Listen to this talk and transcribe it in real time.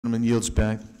Gentleman yields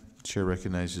back. Chair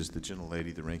recognizes the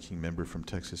gentlelady, the ranking member from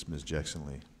Texas, Ms. Jackson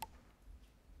Lee.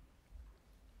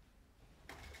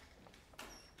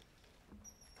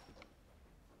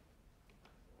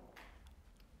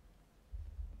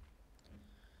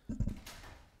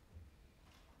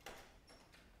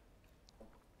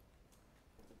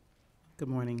 Good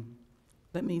morning.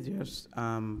 Let me just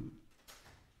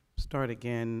start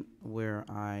again where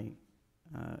I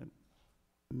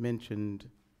mentioned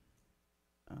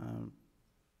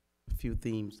a few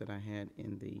themes that I had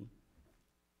in the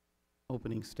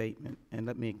opening statement. And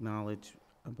let me acknowledge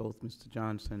both Mr.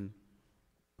 Johnson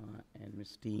and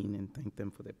Ms. Dean and thank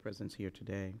them for their presence here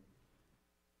today.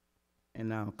 And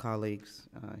now colleagues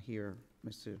here,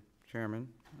 Mr. Chairman,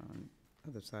 on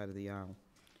the other side of the aisle.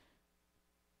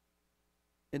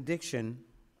 Addiction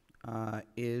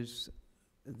is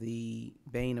the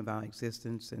bane of our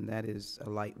existence, and that is a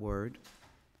light word.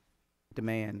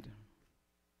 Demand.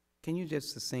 Can you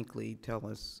just succinctly tell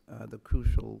us the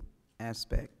crucial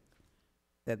aspect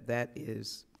that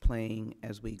is playing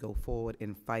as we go forward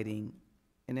in fighting,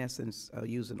 in essence, I'll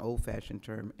use an old-fashioned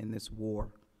term, in this war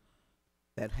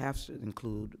that has to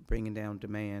include bringing down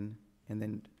demand and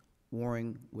then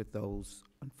warring with those,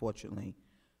 unfortunately,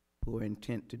 who are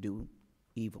intent to do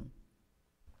evil?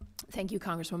 Thank you,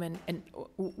 Congresswoman. And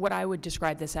what I would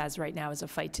describe this as right now is a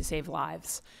fight to save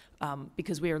lives,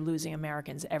 because we are losing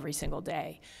Americans every single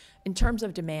day. In terms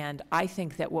of demand, I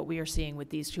think that what we are seeing with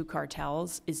these two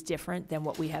cartels is different than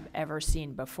what we have ever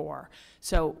seen before.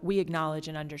 So we acknowledge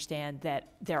and understand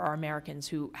that there are Americans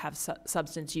who have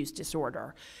substance use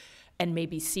disorder and may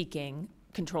be seeking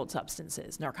controlled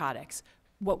substances, narcotics.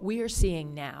 What we are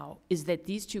seeing now is that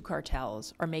these two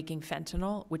cartels are making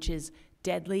fentanyl, which is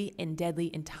deadly in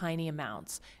tiny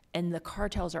amounts. And the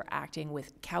cartels are acting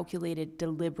with calculated,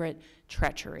 deliberate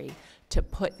treachery to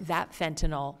put that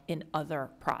fentanyl in other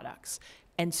products.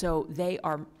 And so they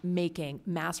are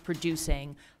mass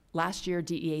producing. Last year,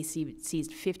 DEA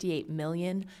seized 58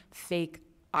 million fake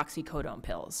oxycodone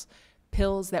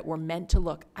pills that were meant to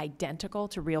look identical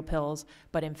to real pills,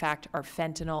 but in fact are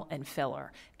fentanyl and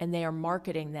filler. And they are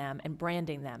marketing them and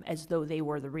branding them as though they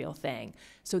were the real thing.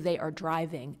 So they are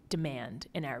driving demand,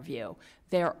 in our view.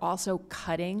 They are also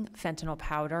cutting fentanyl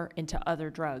powder into other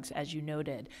drugs, as you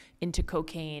noted, into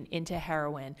cocaine, into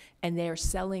heroin, and they are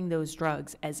selling those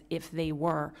drugs as if they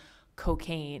were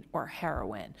cocaine or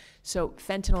heroin. So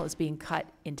fentanyl is being cut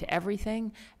into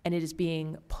everything, and it is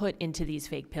being put into these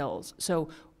fake pills. So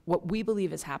what we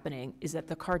believe is happening is that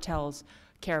the cartels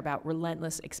care about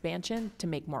relentless expansion to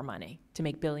make more money, to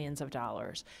make billions of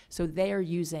dollars. So they are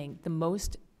using the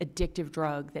most addictive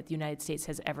drug that the United States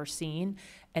has ever seen,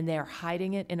 and they are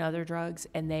hiding it in other drugs,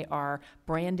 and they are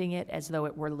branding it as though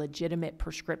it were legitimate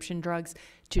prescription drugs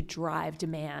to drive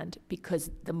demand,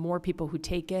 because the more people who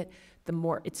take it, the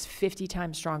more it's 50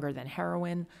 times stronger than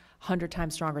heroin, 100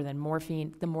 times stronger than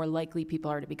morphine, the more likely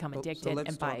people are to become addicted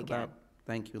and buy again.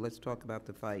 Thank you. Let's talk about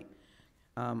the fight.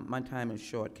 My time is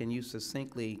short. Can you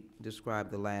succinctly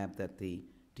describe the lab that the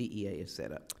DEA has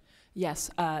set up?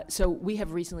 Yes. So we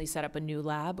have recently set up a new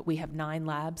lab. We have 9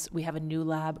 labs. We have a new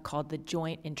lab called the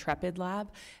Joint Intrepid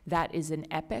Lab. That is an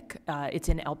EPIC. It's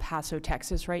in El Paso,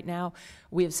 Texas right now.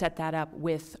 We have set that up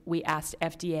we asked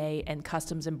FDA and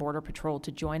Customs and Border Patrol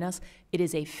to join us. It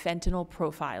is a fentanyl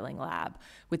profiling lab,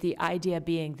 with the idea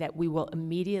being that we will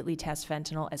immediately test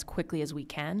fentanyl as quickly as we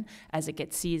can as it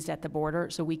gets seized at the border,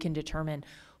 so we can determine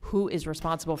who is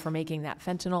responsible for making that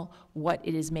fentanyl, what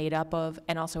it is made up of,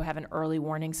 and also have an early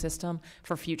warning system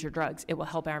for future drugs. It will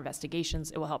help our investigations.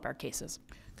 It will help our cases.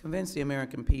 Convince the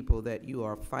American people that you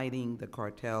are fighting the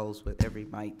cartels with every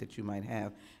might that you might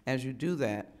have. As you do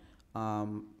that,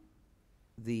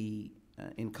 the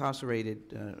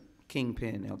incarcerated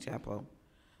kingpin, El Chapo,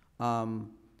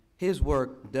 his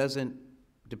work doesn't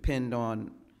depend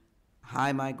on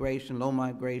high migration, low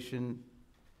migration,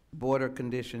 border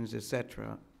conditions,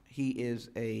 etc. He is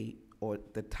or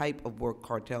the type of work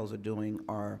cartels are doing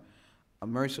are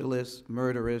merciless,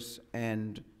 murderous,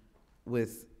 and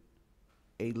with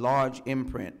a large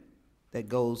imprint that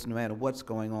goes no matter what's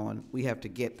going on. We have to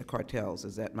get the cartels.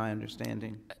 Is that my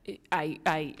understanding?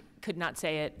 I could not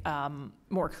say it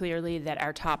more clearly that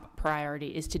our top priority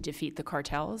is to defeat the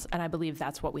cartels, and I believe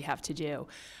that's what we have to do.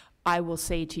 I will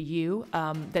say to you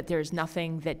that there's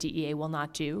nothing that DEA will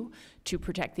not do to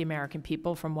protect the American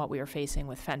people from what we are facing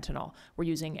with fentanyl. We're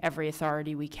using every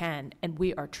authority we can, and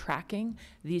we are tracking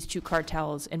these two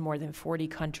cartels in more than 40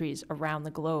 countries around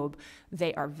the globe.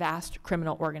 They are vast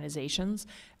criminal organizations.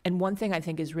 And one thing I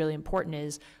think is really important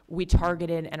is we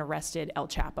targeted and arrested El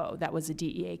Chapo. That was a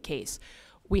DEA case.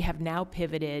 We have now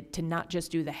pivoted to not just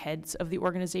do the heads of the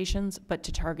organizations, but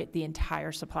to target the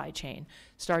entire supply chain,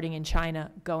 starting in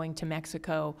China, going to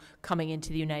Mexico, coming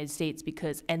into the United States,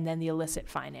 and then the illicit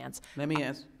finance. Let me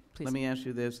ask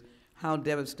you this. How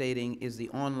devastating is the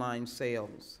online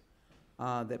sales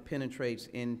that penetrates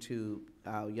into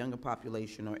our younger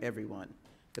population or everyone?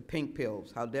 The pink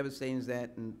pills, how devastating is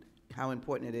that, and how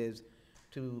important it is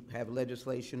to have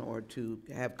legislation or to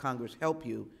have Congress help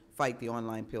you fight the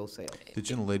online pill sale? The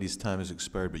gentlelady's time has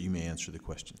expired, but you may answer the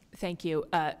question. Thank you.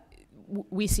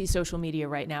 We see social media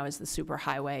right now as the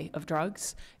superhighway of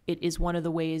drugs. It is one of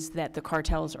the ways that the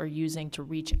cartels are using to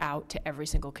reach out to every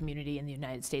single community in the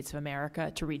United States of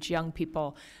America, to reach young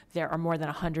people. There are more than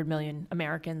 100 million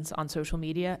Americans on social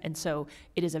media, and so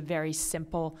it is a very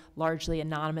simple, largely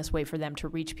anonymous way for them to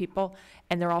reach people,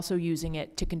 and they're also using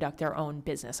it to conduct their own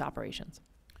business operations.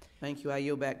 Thank you. I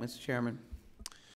yield back, Mr. Chairman.